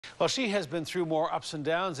Well, she has been through more ups and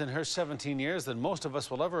downs in her 17 years than most of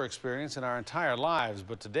us will ever experience in our entire lives.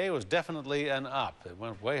 But today was definitely an up. It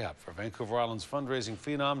went way up for Vancouver Island's fundraising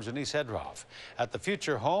phenom, Jeneece Edroff. At the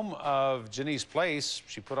future home of Jeneece Place,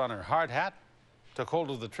 she put on her hard hat, took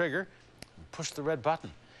hold of the trigger, and pushed the red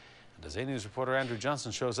button. And as A News reporter Andrew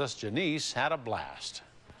Johnson shows us, Jeneece had a blast.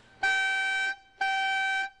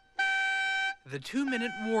 The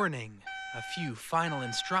 2-minute warning, a few final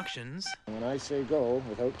instructions. When I say go,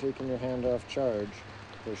 without taking your hand off charge,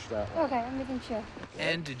 push that one. Okay, I'm making sure.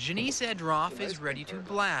 And Jeneece Edroff is ready to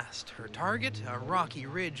blast. Her target, a rocky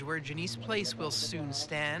ridge where Jeneece Place will soon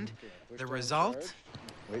stand. The result?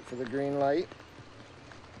 Wait for the green light.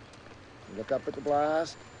 Look up at the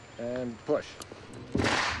blast and push.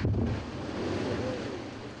 That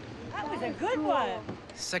was a good one.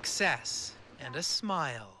 Success and a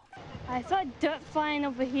smile. I saw dirt flying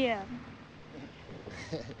over here.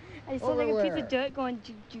 I saw like a piece of dirt going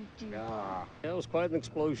do, do, do. Yeah, it was quite an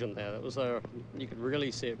explosion there. That was you could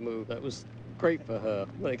really see it move. That was great for her.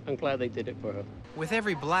 I'm glad they did it for her. With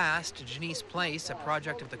every blast, Jeneece Place, a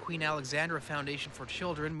project of the Queen Alexandra Foundation for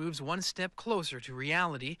Children, moves one step closer to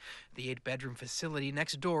reality. The 8-bedroom facility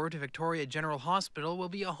next door to Victoria General Hospital will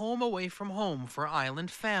be a home away from home for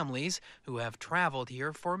island families who have traveled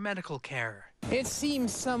here for medical care. It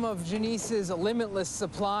seems some of Jeneece's limitless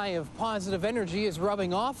supply of positive energy is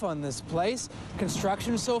rubbing off on this place.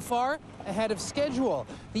 Construction so far ahead of schedule.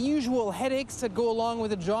 The usual headaches that go along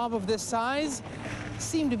with a job of this size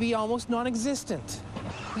seem to be almost non-existent.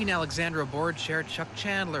 Queen Alexandra board chair Chuck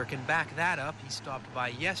Chandler can back that up. He stopped by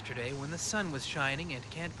yesterday when the sun was shining and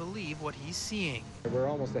can't believe what he's seeing. We're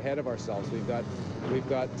almost ahead of ourselves. We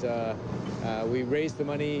raised the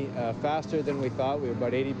money faster than we thought. We were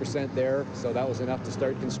about 80% there, so that was enough to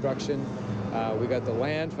start construction. We got the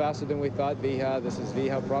land faster than we thought. This is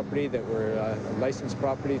VHA property that we're licensed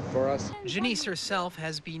property for us. Jeneece herself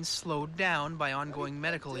has been slowed down by ongoing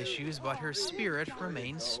medical issues, but her spirit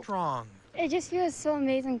remains strong. It just feels so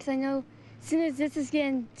amazing because I know as soon as this is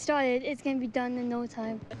getting started, it's going to be done in no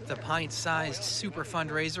time. The pint-sized super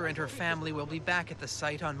fundraiser and her family will be back at the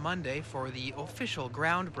site on Monday for the official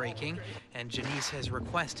groundbreaking, and Jeneece has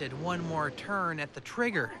requested one more turn at the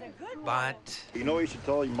trigger. But you know, you should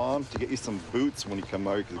tell your mom to get you some boots when you come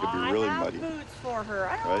out because it could be really muddy. I have boots for her.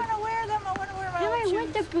 I don't want to wear them. I want to wear my own shoes. I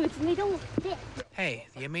want the boots and they don't fit. Hey,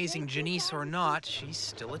 the amazing Jeneece or not, she's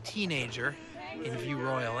still a teenager. In View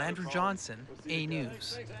Royal, Andrew Johnson, A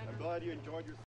News.